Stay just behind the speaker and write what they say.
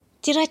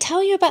Did I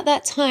tell you about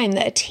that time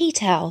that a tea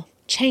towel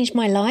changed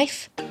my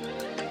life?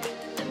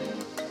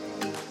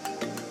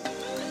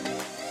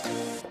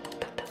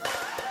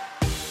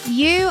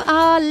 You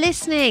are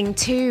listening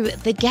to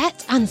the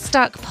Get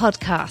Unstuck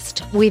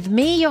podcast with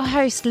me, your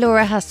host,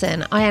 Laura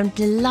Husson. I am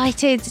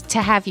delighted to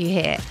have you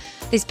here.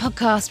 This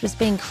podcast was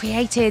being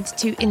created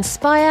to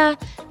inspire,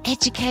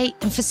 educate,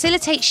 and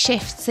facilitate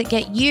shifts that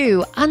get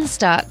you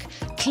unstuck,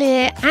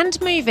 clear,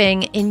 and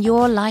moving in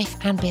your life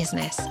and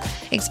business.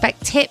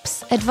 Expect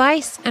tips,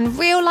 advice, and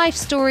real-life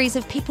stories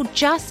of people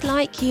just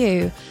like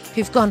you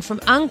who've gone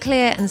from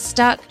unclear and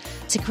stuck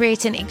to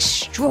creating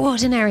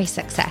extraordinary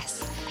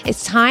success.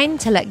 It's time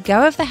to let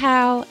go of the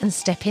how and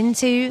step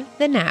into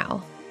the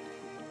now.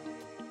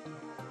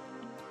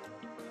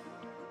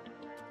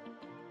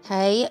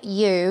 Hey,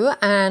 you,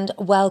 and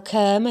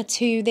welcome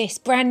to this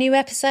brand new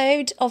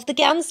episode of the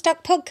Get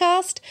Unstuck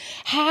podcast.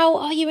 How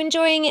are you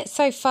enjoying it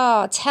so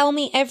far? Tell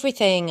me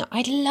everything.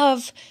 I'd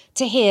love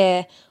to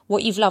hear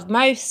what you've loved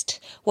most,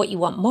 what you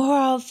want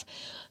more of.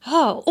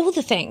 Oh, all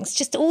the things,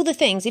 just all the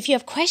things. If you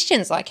have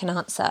questions I can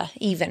answer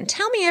even,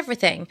 tell me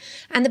everything.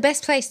 And the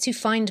best place to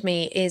find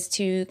me is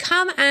to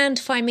come and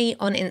find me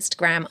on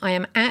Instagram. I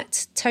am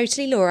at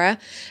Totally Laura,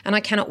 and I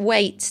cannot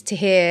wait to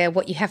hear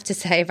what you have to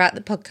say about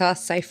the podcast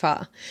so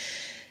far.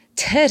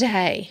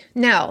 Today,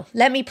 now,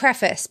 let me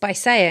preface by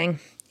saying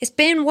it's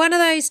been one of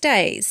those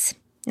days.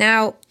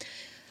 Now,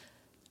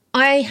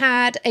 I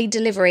had a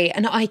delivery,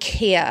 an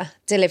IKEA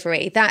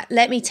delivery that,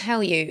 let me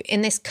tell you, in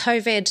this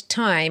COVID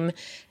time,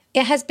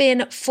 it has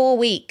been 4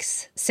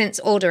 weeks since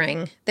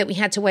ordering that we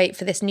had to wait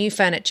for this new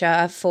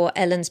furniture for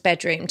Ellen's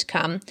bedroom to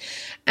come.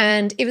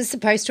 And it was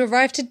supposed to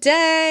arrive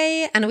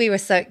today, and we were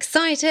so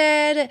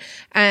excited,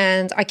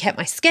 and I kept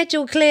my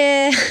schedule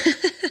clear.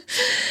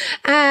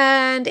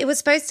 And it was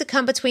supposed to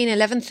come between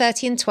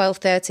 11:30 and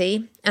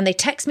 12:30. And they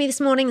texted me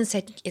this morning and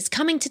said, it's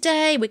coming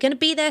today, we're going to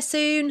be there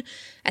soon.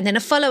 And then a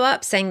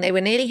follow-up saying they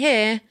were nearly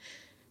here.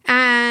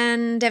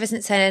 And ever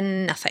since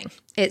then, nothing.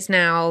 It's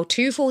now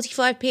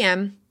 2:45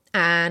 p.m.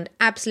 and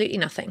absolutely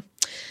nothing.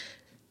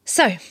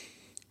 So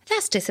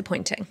that's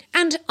disappointing.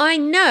 And I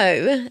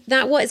know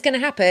that what is going to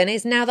happen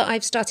is, now that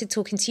I've started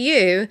talking to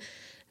you,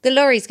 the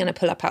lorry's going to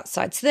pull up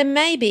outside. So there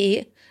may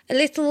be a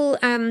little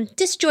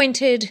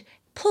disjointed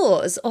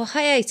pause or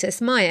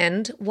hiatus my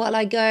end while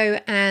I go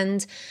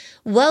and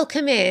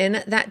welcome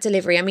in that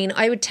delivery. I mean,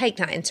 I would take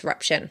that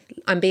interruption,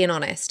 I'm being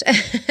honest.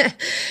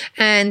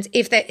 And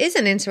if there is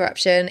an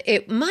interruption,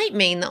 it might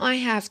mean that I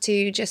have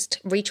to just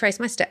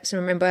retrace my steps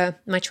and remember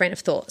my train of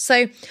thought.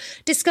 So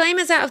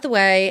disclaimers out of the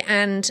way.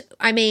 And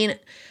I mean,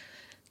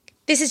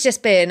 this has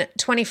just been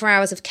 24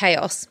 hours of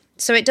chaos.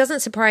 So it doesn't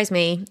surprise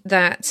me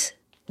that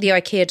the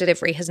IKEA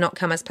delivery has not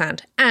come as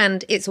planned,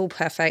 and it's all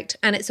perfect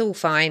and it's all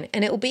fine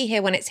and it will be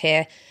here when it's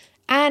here.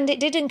 And it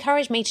did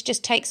encourage me to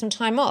just take some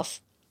time off,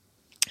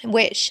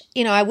 which,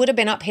 you know, I would have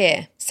been up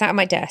here, sat at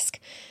my desk.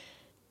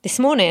 This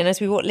morning,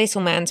 as we walked Little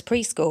Man's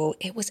preschool,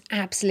 it was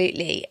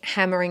absolutely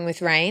hammering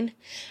with rain.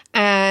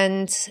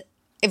 And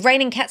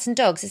raining cats and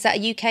dogs, is that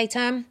a UK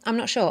term? I'm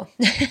not sure,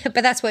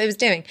 but that's what it was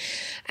doing.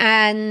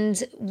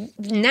 And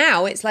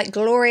now it's like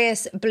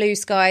glorious blue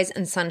skies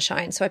and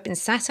sunshine. So I've been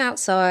sat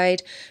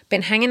outside,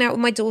 been hanging out with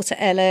my daughter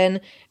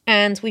Ellen,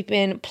 and we've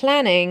been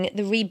planning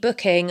the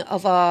rebooking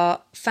of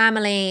our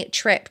family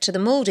trip to the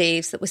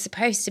Maldives that was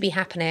supposed to be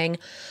happening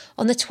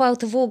on the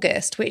 12th of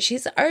August, which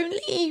is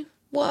only,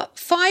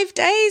 5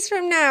 days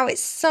from now?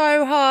 It's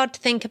so hard to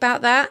think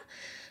about that.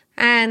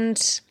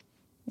 And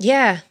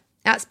yeah,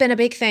 that's been a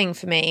big thing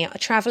for me.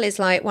 Travel is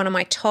like one of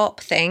my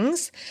top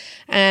things,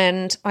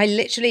 and I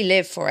literally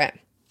live for it.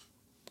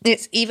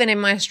 It's even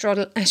in my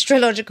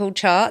astrological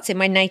charts, in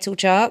my natal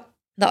chart,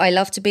 that I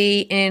love to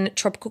be in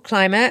tropical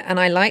climate, and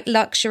I like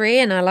luxury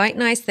and I like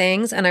nice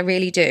things, and I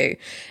really do.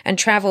 And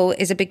travel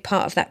is a big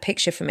part of that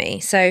picture for me.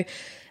 So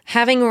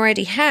having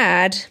already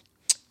had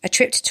a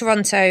trip to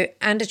Toronto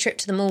and a trip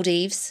to the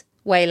Maldives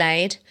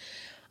waylaid,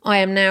 I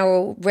am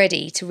now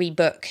ready to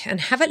rebook and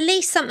have at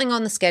least something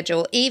on the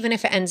schedule, even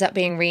if it ends up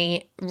being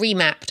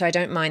remapped. I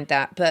don't mind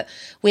that, but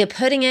we're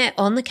putting it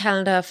on the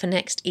calendar for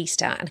next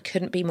Easter, and I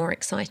couldn't be more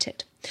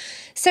excited.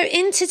 So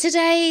into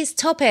today's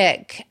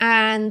topic,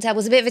 and there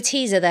was a bit of a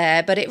teaser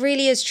there, but it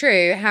really is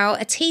true how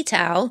a tea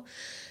towel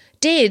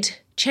did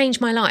change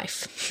my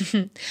life.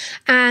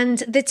 And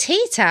the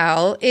tea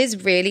towel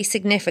is really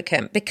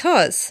significant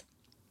because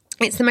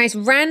it's the most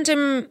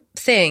random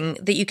thing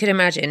that you could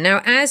imagine.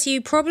 Now, as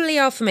you probably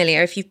are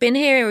familiar, if you've been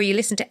here or you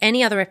listen to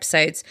any other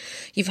episodes,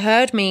 you've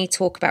heard me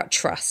talk about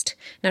trust.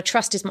 Now,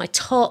 trust is my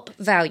top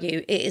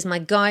value. It is my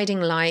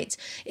guiding light.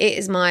 It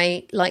is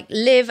my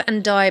live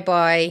and die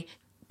by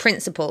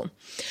principle.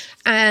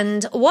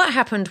 And what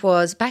happened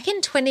was back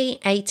in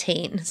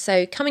 2018,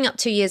 so coming up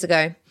 2 years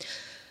ago,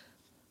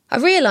 I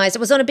realised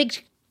I was on a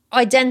big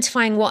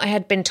identifying what I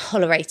had been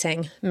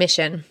tolerating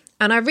mission.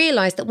 And I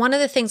realised that one of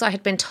the things I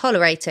had been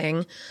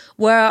tolerating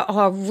were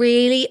our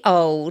really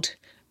old,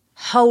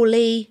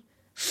 holey,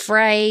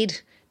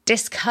 frayed,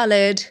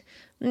 discoloured,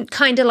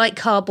 kind of like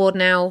cardboard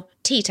now,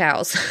 tea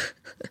towels.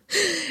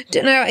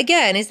 Now,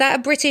 again, is that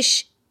a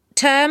British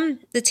term,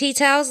 the tea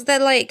towels. They're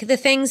like the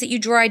things that you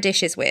dry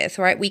dishes with,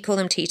 right? We call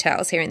them tea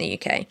towels here in the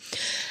UK.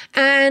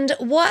 And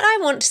what I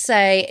want to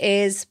say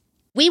is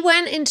we were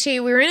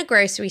in a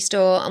grocery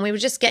store and we were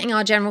just getting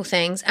our general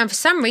things. And for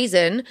some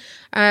reason,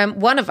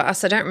 one of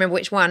us, I don't remember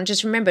which one,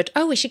 just remembered,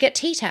 oh, we should get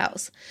tea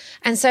towels.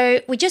 And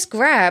so we just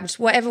grabbed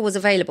whatever was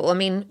available. I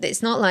mean,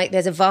 it's not like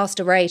there's a vast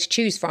array to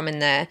choose from in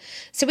there.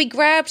 So we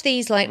grabbed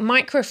these like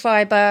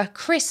microfiber,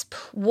 crisp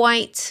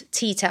white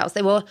tea towels.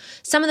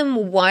 Some of them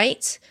were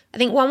white. I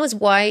think one was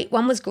white,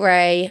 one was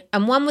grey,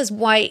 and one was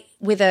white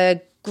with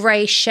a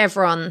grey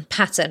chevron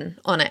pattern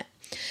on it.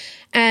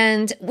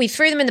 And we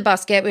threw them in the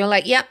basket. We were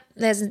like, yep,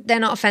 they're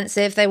not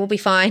offensive. They will be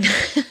fine.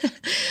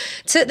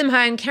 Took them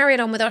home, carried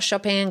on with our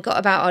shopping and got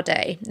about our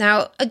day.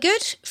 Now, a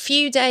good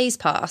few days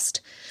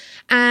passed.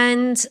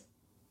 And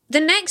the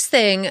next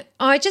thing,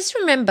 I just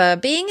remember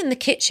being in the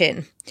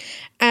kitchen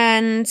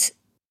and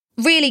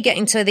really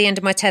getting to the end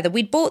of my tether.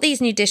 We'd bought these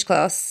new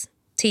dishcloths,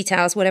 tea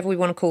towels, whatever we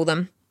want to call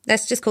them.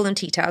 Let's just call them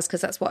tea towels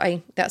because that's what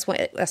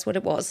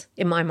it was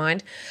in my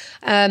mind.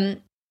 I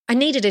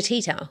needed a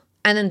tea towel.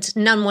 And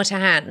none were to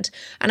hand.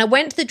 And I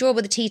went to the drawer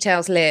where the tea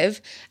towels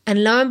live,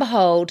 and lo and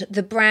behold,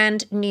 the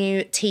brand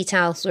new tea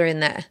towels were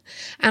in there.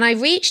 And I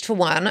reached for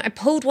one, I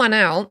pulled one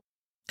out,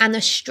 and the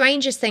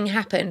strangest thing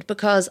happened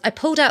because I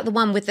pulled out the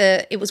one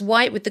it was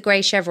white with the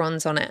grey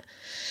chevrons on it.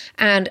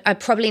 And I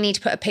probably need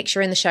to put a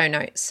picture in the show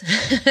notes.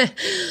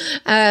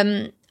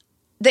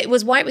 It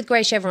was white with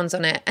grey chevrons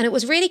on it, and it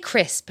was really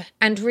crisp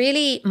and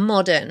really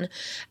modern.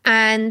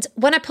 And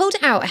when I pulled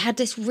it out, I had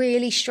this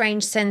really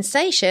strange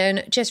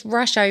sensation just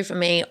rush over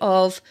me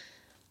of,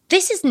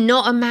 this is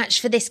not a match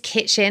for this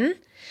kitchen.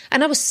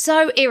 And I was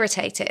so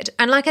irritated.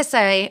 And like I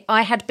say,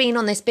 I had been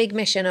on this big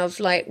mission of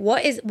like,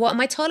 what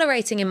am I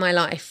tolerating in my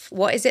life?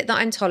 What is it that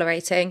I'm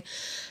tolerating?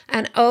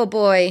 And oh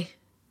boy,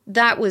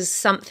 that was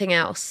something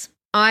else.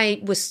 I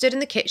was stood in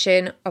the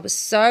kitchen. I was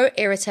so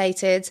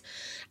irritated.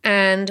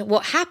 And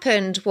what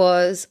happened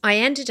was I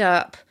ended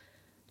up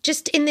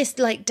just in this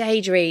like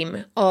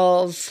daydream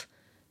of,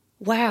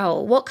 wow,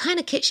 what kind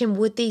of kitchen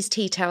would these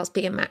tea towels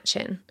be a match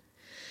in?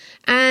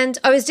 And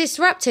I was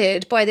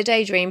disrupted by the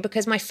daydream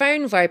because my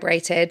phone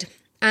vibrated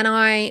and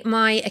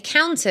my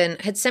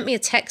accountant had sent me a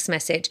text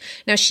message.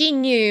 Now, she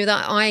knew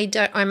that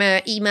I'm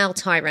an email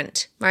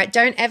tyrant, right?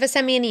 Don't ever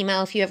send me an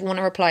email if you ever want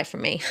a reply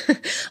from me.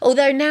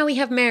 Although now we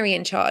have Mary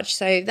in charge,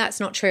 so that's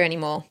not true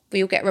anymore.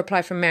 We'll get a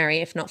reply from Mary,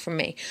 if not from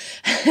me.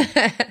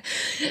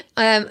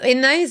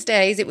 In those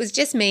days, it was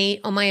just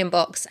me on my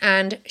inbox,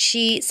 and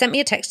she sent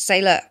me a text to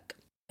say, look,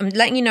 I'm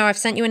letting you know I've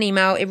sent you an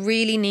email. It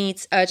really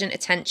needs urgent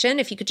attention.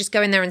 If you could just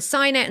go in there and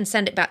sign it and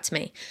send it back to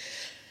me.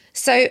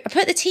 So I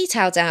put the tea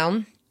towel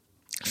down,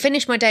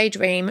 finished my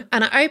daydream,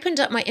 and I opened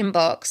up my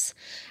inbox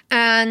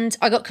and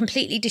I got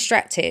completely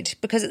distracted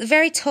because at the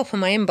very top of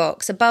my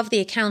inbox, above the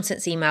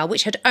accountant's email,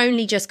 which had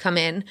only just come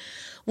in,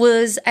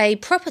 was a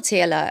property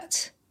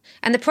alert.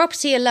 And the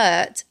property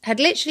alert had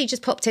literally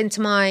just popped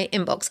into my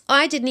inbox.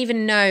 I didn't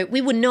even know.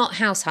 We were not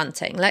house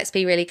hunting. Let's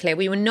be really clear.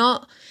 We were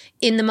not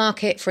in the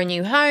market for a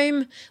new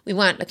home. We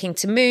weren't looking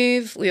to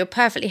move. We were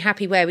perfectly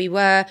happy where we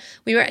were.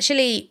 We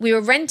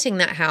were renting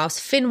that house.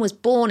 Finn was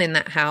born in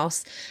that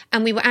house.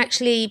 And we were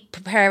actually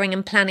preparing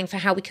and planning for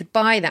how we could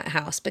buy that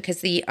house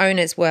because the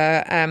owners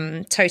were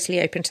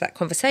totally open to that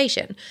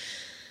conversation.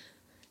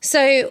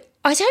 So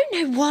I don't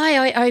know why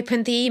I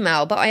opened the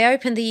email, but I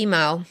opened the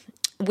email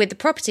with the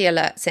property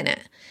alerts in it.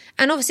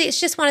 And obviously it's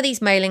just one of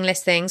these mailing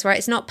list things, right?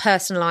 It's not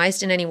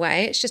personalised in any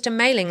way. It's just a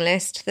mailing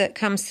list that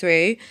comes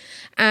through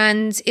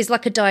and is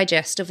like a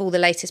digest of all the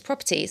latest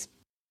properties.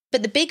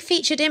 But the big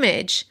featured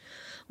image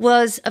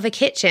was of a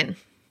kitchen.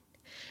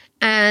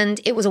 And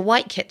it was a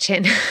white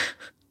kitchen.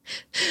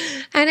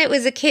 And it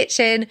was a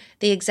kitchen,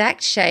 the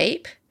exact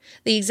shape,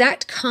 the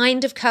exact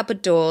kind of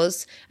cupboard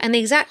doors, and the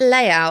exact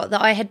layout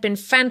that I had been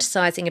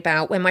fantasising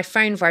about when my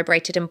phone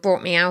vibrated and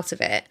brought me out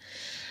of it.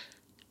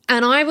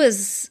 And I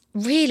was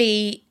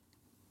really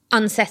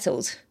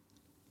unsettled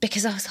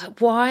because I was like,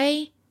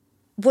 why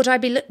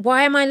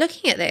am I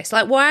looking at this?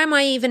 Like, why am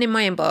I even in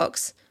my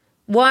inbox?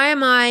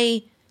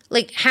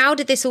 How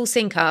did this all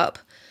sync up?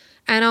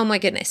 And oh my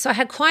goodness. So I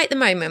had quite the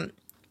moment.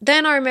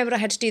 Then I remembered I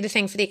had to do the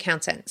thing for the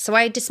accountant. So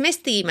I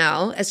dismissed the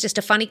email as just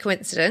a funny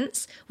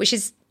coincidence, which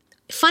is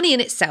funny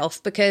in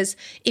itself because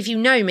if you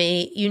know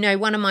me, you know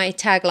one of my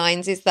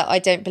taglines is that I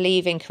don't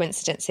believe in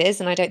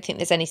coincidences and I don't think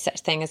there's any such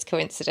thing as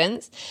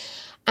coincidence.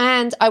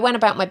 And I went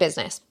about my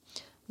business,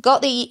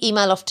 got the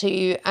email off to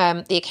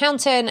the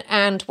accountant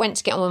and went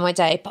to get on with my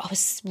day. But I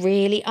was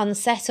really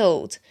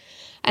unsettled.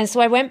 And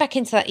so I went back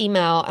into that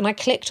email and I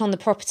clicked on the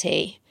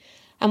property.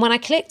 And when I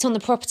clicked on the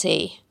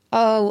property,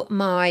 oh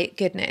my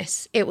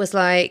goodness, it was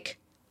like,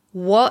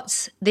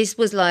 what? This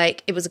was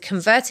like, it was a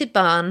converted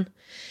barn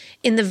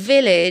in the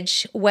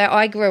village where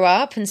I grew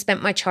up and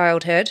spent my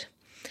childhood.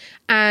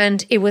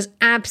 And it was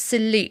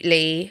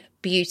absolutely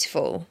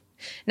beautiful.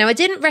 Now, I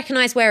didn't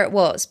recognise where it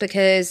was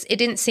because it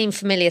didn't seem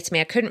familiar to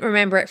me. I couldn't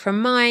remember it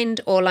from mind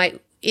or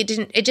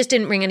it just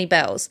didn't ring any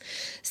bells.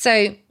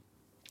 So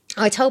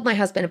I told my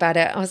husband about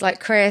it. I was like,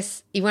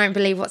 Chris, you won't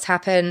believe what's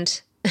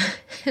happened.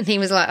 And he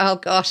was like, oh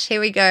gosh, here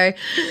we go.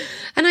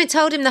 And I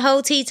told him the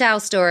whole tea towel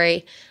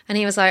story. And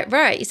he was like,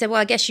 right. He said,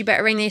 well, I guess you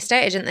better ring the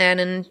estate agent then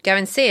and go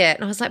and see it.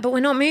 And I was like, but we're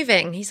not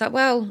moving. He's like,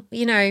 well,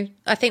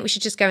 I think we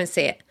should just go and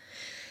see it.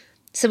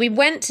 So we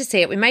went to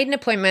see it. We made an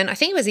appointment. I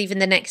think it was even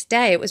the next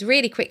day. It was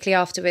really quickly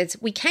afterwards.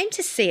 We came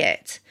to see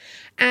it.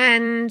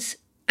 And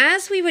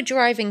as we were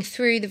driving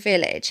through the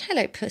village,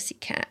 hello,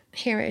 pussycat.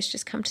 Hero's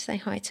just come to say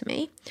hi to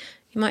me.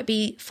 There might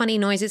be funny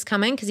noises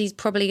coming because he's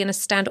probably going to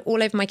stand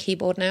all over my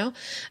keyboard now.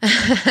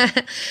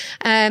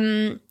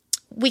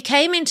 We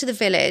came into the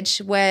village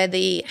where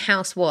the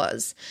house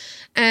was,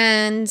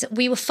 and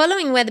we were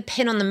following where the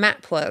pin on the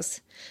map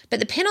was. But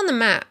the pin on the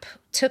map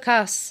took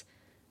us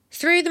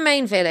through the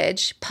main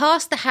village,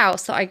 past the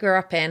house that I grew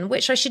up in,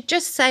 which I should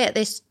just say at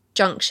this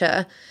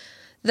juncture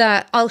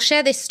that I'll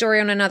share this story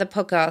on another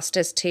podcast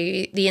as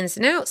to the ins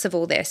and outs of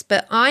all this.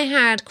 But I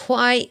had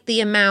quite the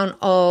amount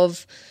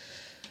of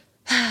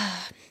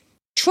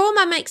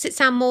trauma, makes it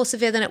sound more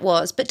severe than it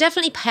was, but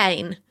definitely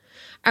pain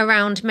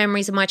around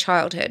memories of my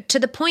childhood, to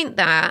the point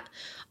that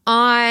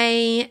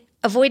I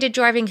avoided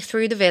driving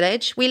through the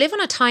village. We live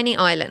on a tiny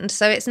island,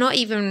 so it's not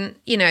even,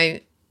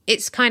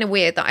 it's kind of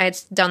weird that I had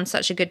done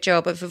such a good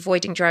job of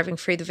avoiding driving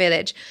through the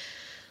village.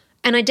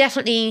 And I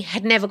definitely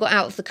had never got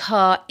out of the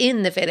car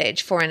in the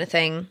village for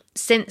anything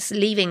since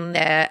leaving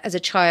there as a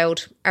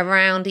child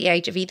around the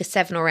age of either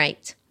 7 or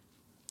 8.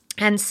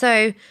 And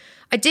so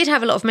I did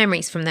have a lot of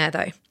memories from there,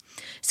 though.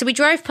 So we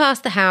drove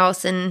past the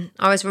house, and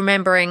I was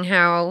remembering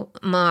how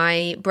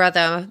my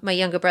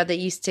younger brother,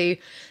 used to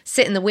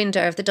sit in the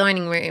window of the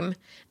dining room,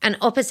 and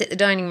opposite the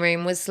dining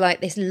room was like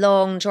this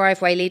long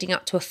driveway leading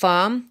up to a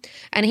farm.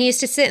 And he used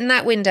to sit in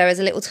that window as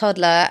a little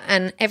toddler,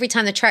 and every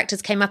time the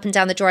tractors came up and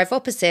down the drive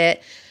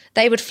opposite,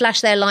 they would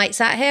flash their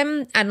lights at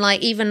him and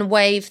even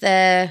wave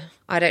their,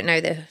 I don't know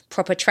the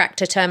proper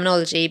tractor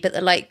terminology, but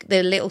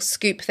the little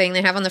scoop thing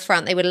they have on the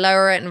front. They would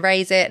lower it and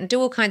raise it and do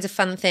all kinds of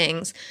fun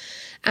things.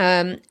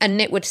 And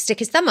Nick would stick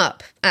his thumb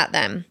up at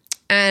them.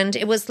 And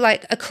it was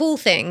like a cool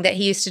thing that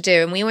he used to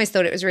do. And we always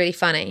thought it was really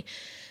funny.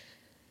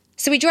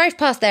 So we drove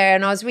past there,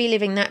 and I was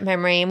reliving that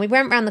memory, and we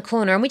went round the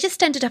corner, and we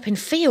just ended up in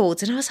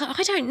fields. And I was like,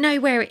 I don't know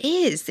where it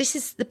is.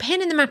 The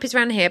pin in the map is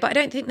around here, but I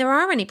don't think there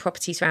are any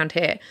properties around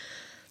here.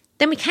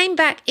 Then we came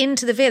back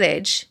into the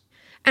village.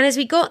 And as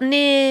we got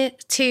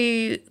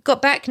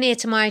back near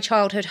to my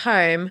childhood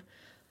home,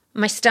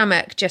 my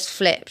stomach just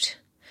flipped.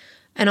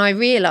 And I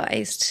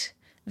realised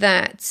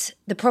that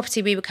the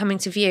property we were coming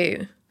to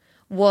view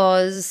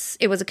was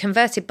a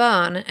converted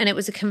barn, and it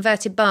was a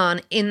converted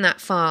barn in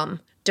that farm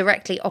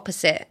directly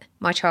opposite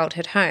my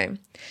childhood home.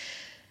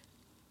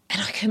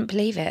 And I couldn't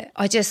believe it.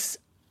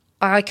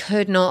 I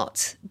could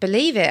not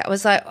believe it. I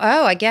was like,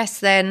 oh, I guess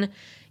then,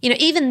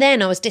 even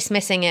then I was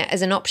dismissing it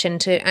as an option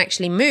to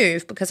actually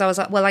move, because I was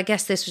like, well, I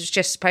guess this was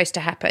just supposed to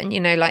happen.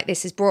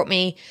 This has brought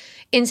me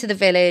into the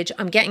village.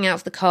 I'm getting out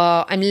of the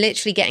car. I'm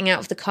literally getting out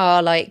of the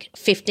car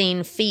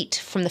 15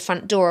 feet from the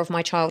front door of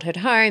my childhood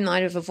home.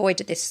 I'd have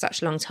avoided this for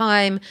such a long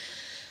time.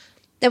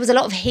 There was a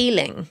lot of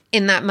healing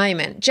in that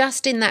moment,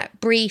 just in that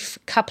brief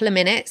couple of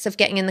minutes of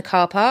getting in the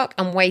car park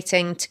and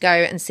waiting to go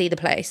and see the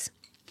place.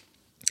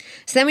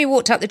 So then we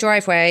walked up the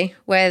driveway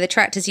where the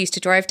tractors used to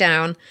drive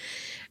down,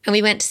 and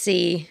we went to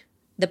see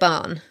the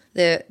barn,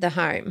 the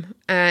home.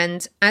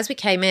 And as we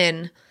came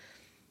in,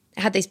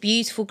 it had these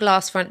beautiful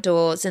glass front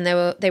doors, and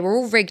they were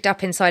all rigged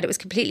up inside. It was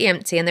completely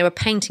empty, and they were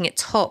painting it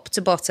top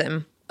to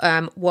bottom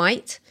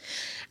white.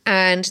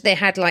 And they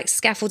had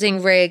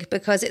scaffolding rig,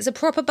 because it's a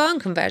proper barn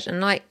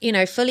conversion,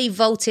 fully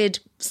vaulted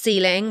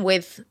ceiling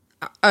with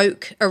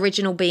oak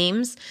original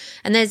beams.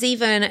 And there's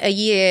even a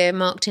year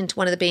marked into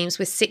one of the beams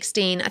with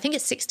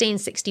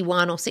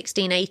 1661 or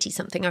 1680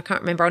 something. I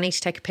can't remember. I'll need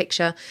to take a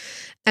picture.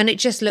 And it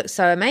just looks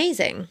so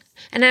amazing.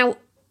 And now,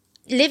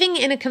 living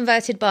in a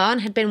converted barn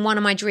had been one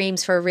of my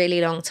dreams for a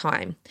really long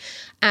time.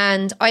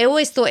 And I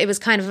always thought it was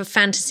kind of a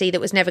fantasy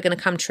that was never going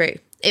to come true.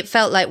 It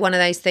felt like one of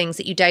those things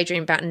that you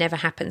daydream about and never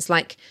happens.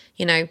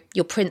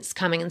 Your prince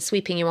coming and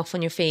sweeping you off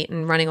on your feet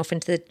and running off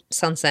into the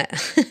sunset.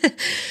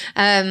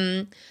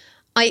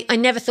 I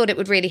never thought it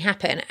would really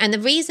happen. And the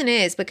reason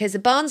is because the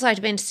barns I'd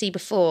been to see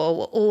before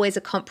were always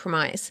a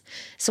compromise.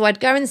 So I'd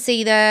go and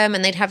see them,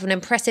 and they'd have an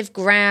impressive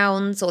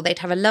grounds, or they'd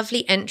have a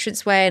lovely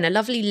entranceway and a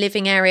lovely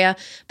living area.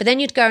 But then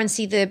you'd go and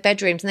see the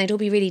bedrooms, and they'd all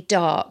be really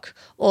dark,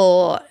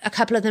 or a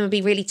couple of them would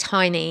be really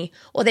tiny,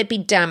 or they'd be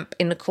damp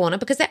in the corner,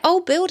 because they're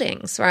old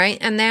buildings, right?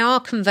 And they are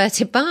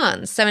converted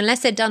barns. So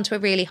unless they're done to a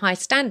really high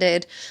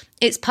standard,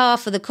 it's par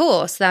for the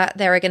course that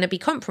there are going to be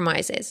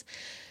compromises.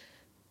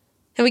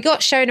 And we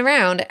got shown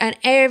around, and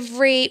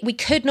we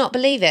could not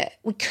believe it.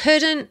 We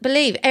couldn't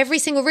believe every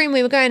single room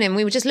we were going in.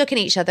 We were just looking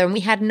at each other, and we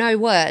had no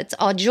words.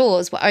 Our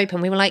jaws were open.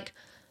 We were like,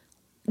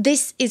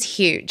 this is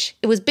huge.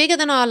 It was bigger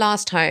than our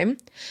last home.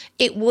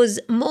 It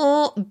was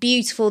more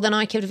beautiful than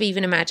I could have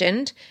even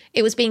imagined.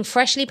 It was being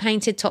freshly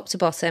painted top to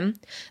bottom.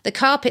 The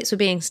carpets were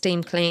being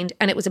steam cleaned,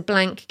 and it was a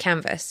blank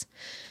canvas.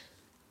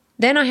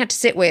 Then I had to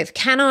sit with,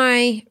 can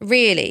I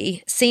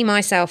really see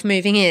myself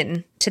moving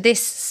in to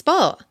this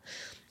spot?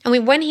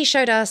 And when he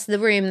showed us the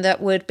room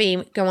that would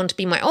go on to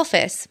be my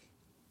office,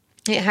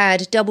 it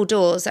had double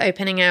doors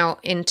opening out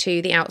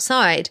into the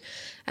outside.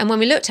 And when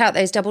we looked out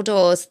those double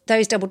doors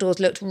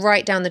looked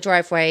right down the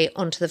driveway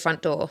onto the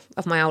front door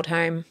of my old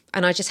home.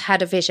 And I just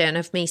had a vision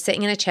of me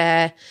sitting in a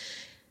chair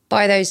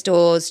by those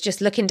doors,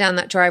 just looking down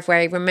that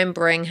driveway,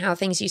 remembering how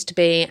things used to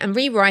be and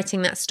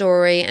rewriting that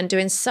story and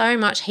doing so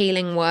much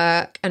healing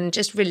work and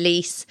just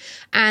release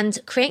and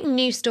creating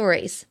new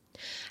stories.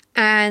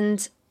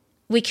 And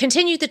we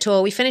continued the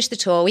tour. We finished the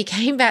tour. We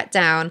came back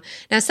down.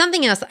 Now,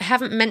 something else that I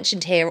haven't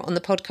mentioned here on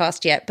the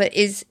podcast yet, but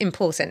is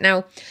important.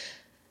 Now,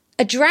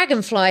 a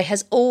dragonfly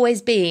has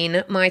always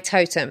been my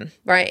totem,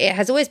 right? It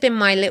has always been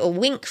my little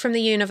wink from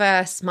the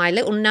universe, my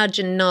little nudge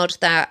and nod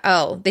that,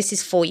 oh, this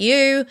is for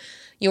you.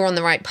 You're on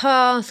the right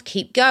path.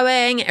 Keep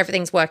going.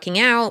 Everything's working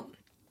out.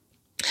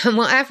 And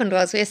what happened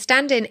was we were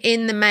standing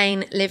in the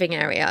main living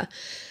area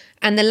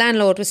and the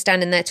landlord was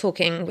standing there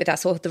talking with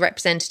us, or the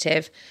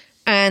representative.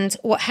 And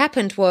what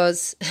happened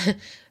was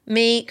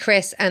me,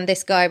 Chris, and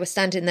this guy were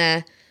standing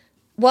there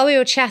while we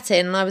were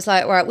chatting. And I was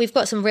like, right, we've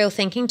got some real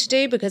thinking to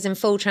do, because in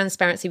full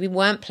transparency, we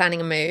weren't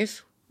planning a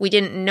move. We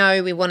didn't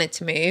know we wanted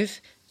to move.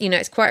 You know,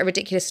 it's quite a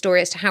ridiculous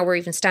story as to how we're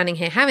even standing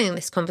here having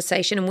this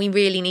conversation. And we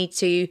really need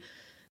to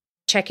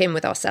check in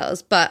with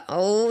ourselves. But,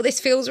 oh, this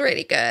feels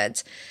really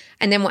good.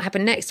 And then what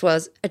happened next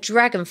was a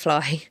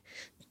dragonfly.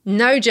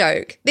 No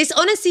joke. This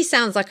honestly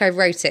sounds like I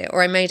wrote it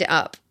or I made it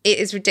up. It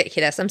is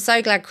ridiculous. I'm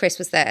so glad Chris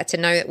was there to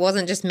know it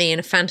wasn't just me in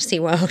a fantasy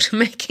world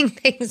making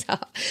things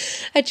up.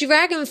 A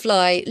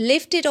dragonfly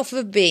lifted off of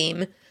a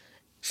beam,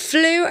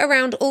 flew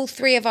around all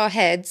three of our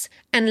heads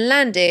and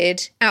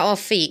landed at our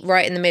feet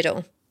right in the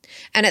middle.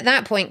 And at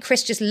that point,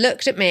 Chris just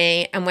looked at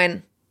me and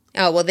went,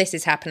 oh, well, this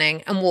is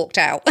happening, and walked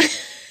out.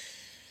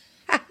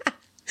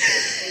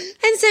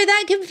 And so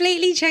that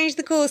completely changed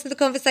the course of the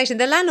conversation.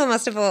 The landlord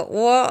must have thought,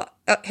 what?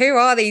 Who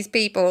are these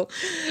people?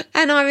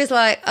 And I was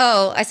like,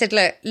 oh, I said,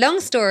 look,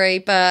 long story,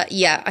 but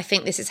yeah, I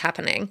think this is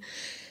happening.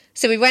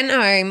 So we went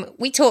home,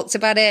 we talked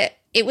about it.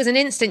 It was an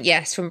instant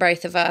yes from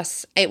both of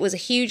us. It was a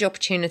huge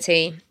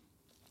opportunity.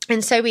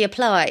 And so we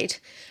applied.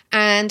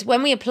 And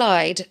when we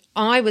applied,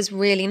 I was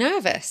really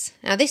nervous.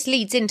 Now, this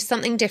leads into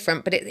something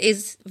different, but it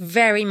is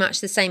very much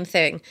the same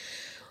thing.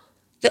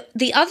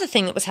 The other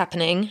thing that was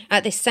happening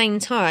at this same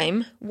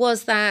time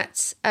was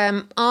that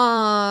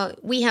our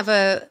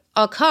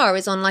car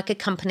is on like a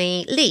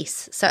company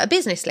lease, so a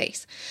business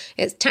lease.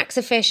 It's tax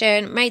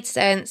efficient, made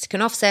sense,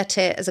 can offset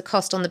it as a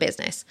cost on the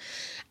business.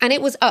 And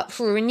it was up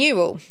for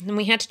renewal. And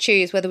we had to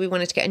choose whether we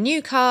wanted to get a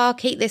new car,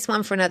 keep this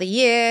one for another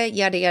year,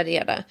 yada, yada,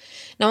 yada.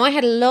 Now, I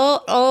had a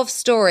lot of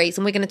stories,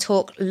 and we're going to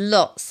talk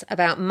lots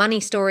about money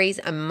stories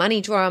and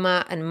money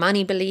drama and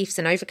money beliefs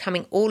and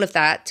overcoming all of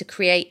that to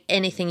create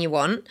anything you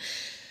want.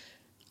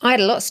 I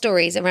had a lot of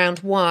stories around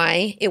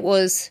why it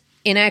was,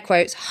 in air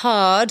quotes,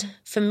 hard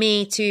for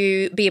me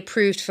to be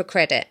approved for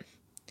credit.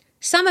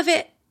 Some of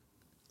it,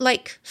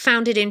 like,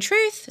 founded in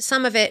truth.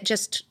 Some of it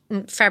just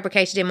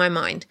fabricated in my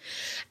mind.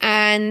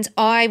 And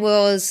I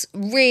was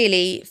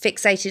really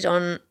fixated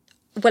on,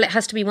 well, it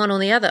has to be one or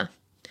the other.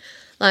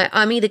 Like,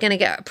 I'm either going to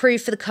get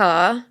approved for the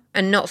car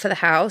and not for the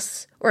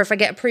house, or if I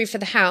get approved for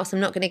the house, I'm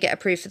not going to get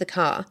approved for the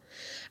car.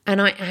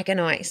 And I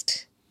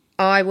agonized.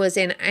 I was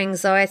in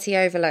anxiety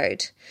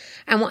overload.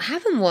 And what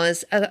happened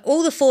was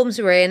all the forms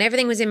were in,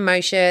 everything was in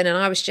motion, and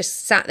I was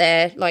just sat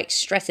there like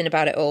stressing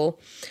about it all.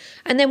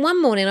 And then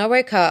one morning I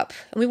woke up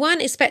and we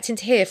weren't expecting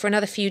to hear for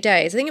another few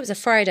days. I think it was a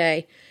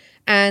Friday,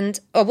 and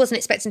I wasn't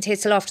expecting to hear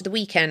till after the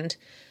weekend.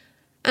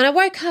 And I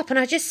woke up and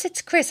I just said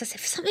to Chris, I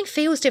said, something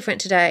feels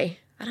different today.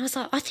 And I was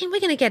like, I think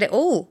we're going to get it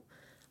all.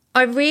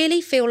 I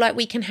really feel like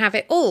we can have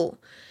it all.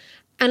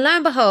 And lo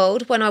and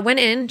behold, when I went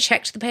in,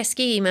 checked the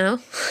pesky email,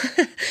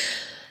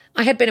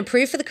 I had been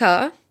approved for the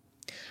car.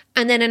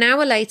 And then an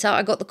hour later,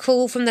 I got the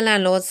call from the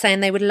landlord saying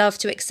they would love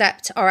to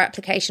accept our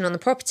application on the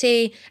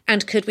property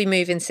and could we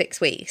move in 6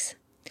 weeks.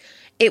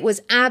 It was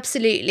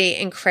absolutely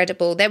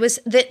incredible. There was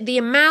the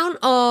amount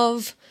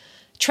of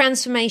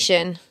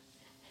transformation,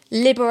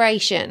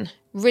 liberation,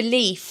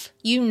 relief,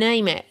 you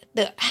name it,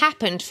 that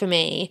happened for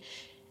me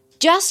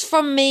just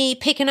from me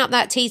picking up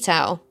that tea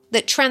towel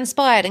that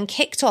transpired and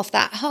kicked off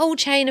that whole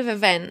chain of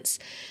events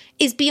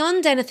is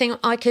beyond anything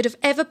I could have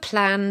ever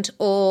planned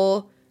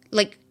or,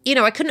 like, you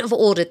know, I couldn't have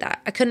ordered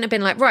that. I couldn't have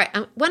been like, right,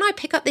 when I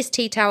pick up this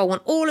tea towel, I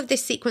want all of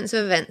this sequence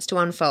of events to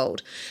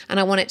unfold. And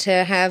I want it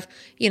to have,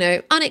 you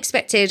know,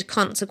 unexpected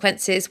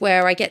consequences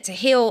where I get to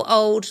heal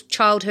old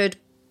childhood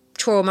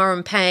trauma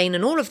and pain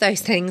and all of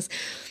those things.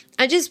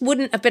 I just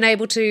wouldn't have been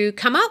able to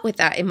come up with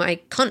that in my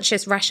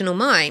conscious, rational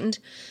mind.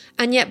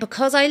 And yet,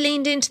 because I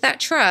leaned into that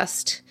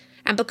trust,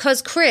 and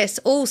because Chris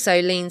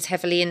also leans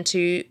heavily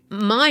into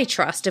my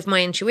trust of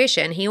my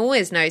intuition, he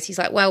always knows. He's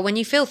like, well, when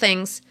you feel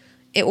things,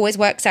 it always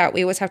works out.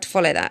 We always have to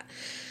follow that.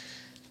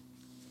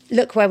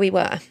 Look where we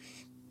were.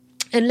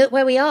 And look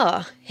where we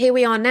are. Here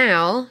we are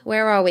now.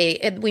 Where are we?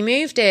 We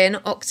moved in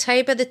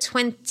October the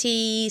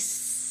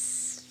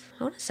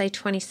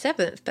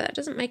 27th, but that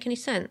doesn't make any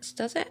sense,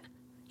 does it?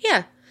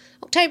 Yeah,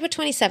 October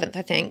 27th,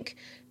 I think,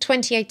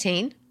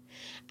 2018.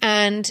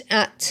 And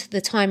at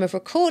the time of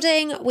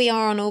recording, we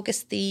are on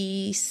August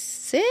the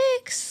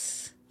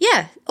 6th.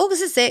 Yeah,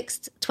 August the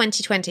 6th,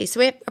 2020. So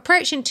we're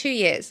approaching 2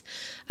 years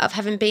of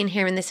having been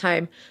here in this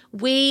home.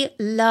 We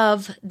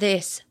love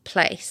this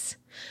place.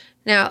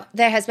 Now,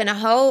 there has been a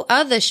whole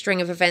other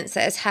string of events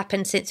that has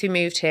happened since we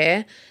moved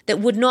here that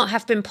would not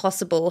have been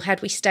possible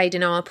had we stayed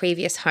in our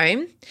previous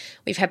home.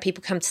 We've had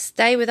people come to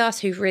stay with us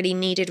who've really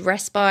needed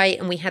respite,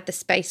 and we had the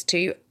space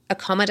to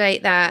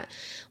accommodate that.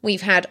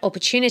 We've had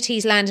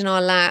opportunities land in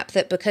our lap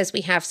that, because we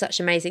have such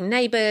amazing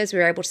neighbours, we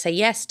were able to say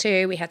yes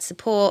to. We had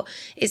support.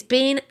 It's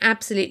been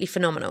absolutely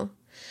phenomenal.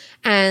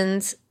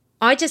 And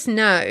I just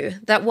know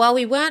that while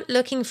we weren't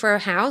looking for a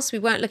house, we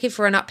weren't looking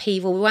for an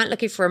upheaval, we weren't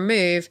looking for a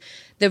move,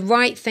 the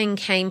right thing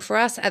came for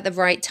us at the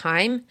right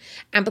time.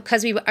 And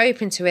because we were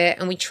open to it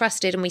and we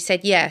trusted and we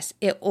said yes,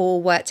 it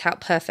all worked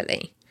out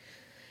perfectly.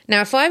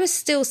 Now, if I was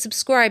still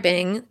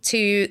subscribing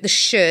to the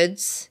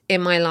shoulds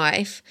in my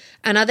life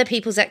and other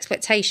people's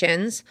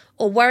expectations,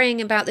 or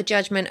worrying about the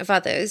judgment of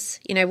others,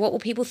 what will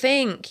people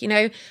think?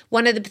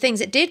 One of the things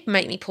that did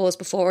make me pause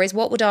before is,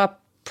 what would our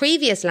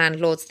previous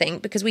landlords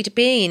think? Because we'd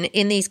been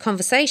in these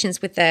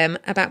conversations with them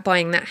about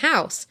buying that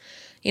house.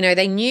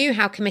 They knew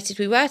how committed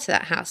we were to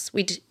that house.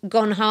 We'd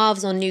gone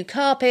halves on new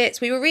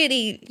carpets. We were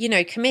really,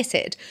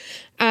 committed.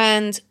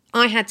 And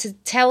I had to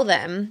tell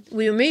them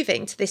we were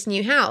moving to this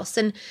new house.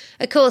 And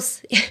of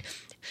course,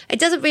 it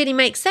doesn't really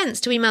make sense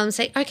to email and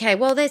say, okay,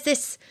 well, there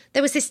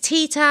was this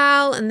tea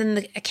towel and then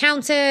the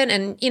accountant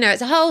and,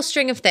 it's a whole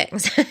string of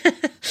things.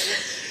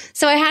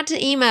 So I had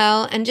to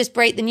email and just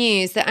break the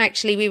news that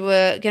actually we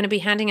were going to be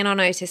handing in our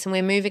notice and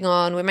we're moving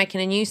on, we're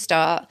making a new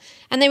start.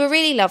 And they were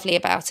really lovely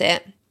about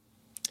it.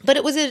 But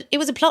it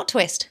was a plot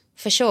twist,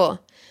 for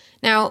sure.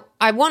 Now,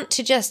 I want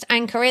to just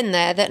anchor in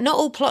there that not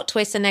all plot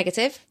twists are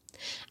negative.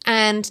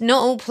 And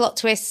not all plot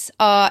twists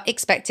are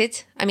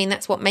expected. I mean,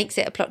 that's what makes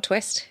it a plot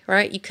twist,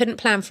 right? You couldn't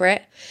plan for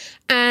it.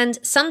 And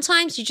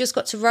sometimes you just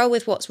got to roll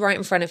with what's right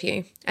in front of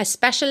you,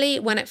 especially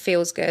when it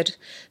feels good.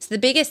 So the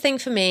biggest thing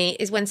for me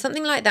is when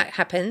something like that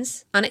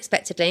happens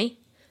unexpectedly,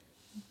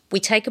 we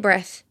take a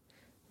breath,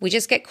 we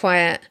just get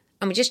quiet,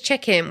 and we just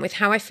check in with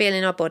how I feel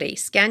in our body.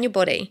 Scan your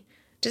body.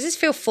 Does this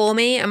feel for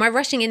me? Am I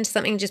rushing into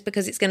something just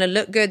because it's going to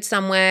look good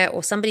somewhere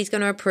or somebody's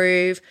going to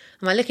approve?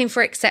 Am I looking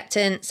for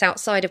acceptance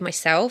outside of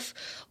myself?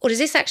 Or does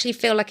this actually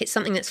feel like it's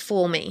something that's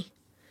for me?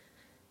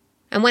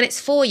 And when it's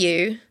for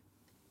you,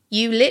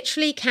 you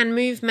literally can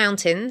move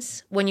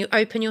mountains when you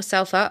open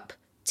yourself up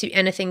to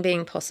anything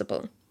being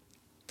possible.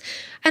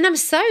 And I'm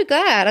so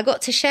glad I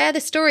got to share the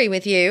story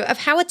with you of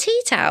how a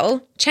tea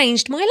towel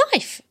changed my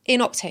life in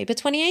October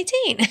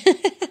 2018.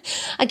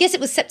 I guess it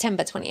was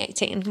September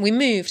 2018. We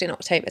moved in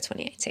October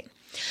 2018.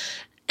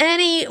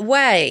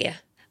 Anyway,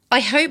 I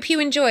hope you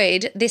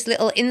enjoyed this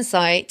little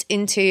insight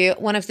into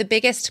one of the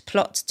biggest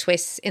plot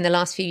twists in the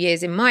last few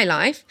years in my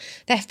life.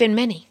 There have been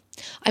many.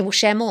 I will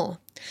share more.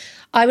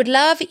 I would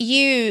love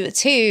you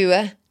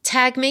to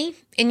tag me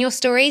in your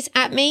stories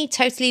at me,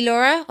 Totally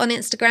Laura, on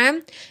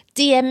Instagram.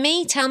 DM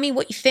me, tell me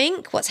what you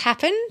think, what's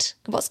happened,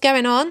 what's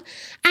going on.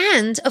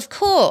 And of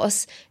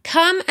course,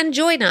 come and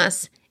join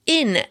us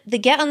in the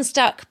Get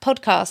Unstuck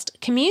podcast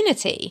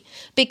community,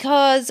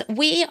 because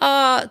we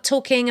are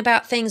talking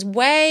about things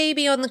way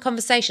beyond the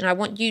conversation. I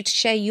want you to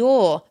share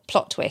your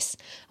plot twists.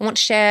 I want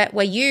to share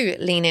where you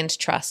lean into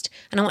trust,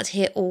 and I want to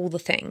hear all the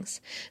things.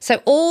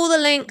 So all the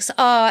links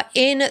are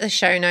in the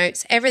show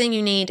notes. Everything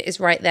you need is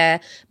right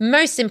there.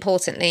 Most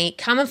importantly,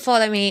 come and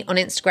follow me on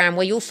Instagram,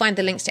 where you'll find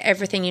the links to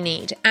everything you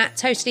need at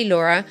Totally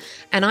Laura,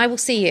 and I will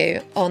see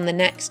you on the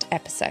next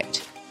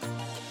episode.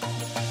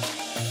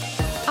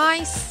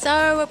 I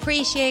so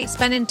appreciate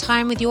spending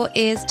time with your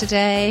ears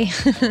today.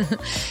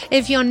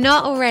 If you're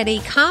not already,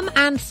 come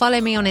and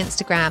follow me on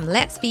Instagram.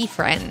 Let's be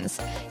friends.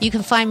 You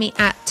can find me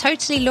at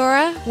Totally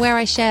Laura, where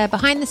I share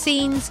behind the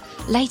scenes,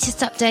 latest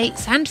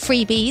updates and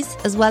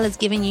freebies, as well as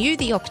giving you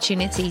the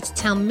opportunity to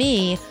tell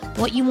me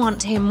what you want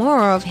to hear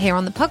more of here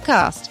on the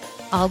podcast.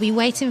 I'll be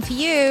waiting for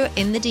you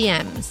in the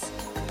DMs.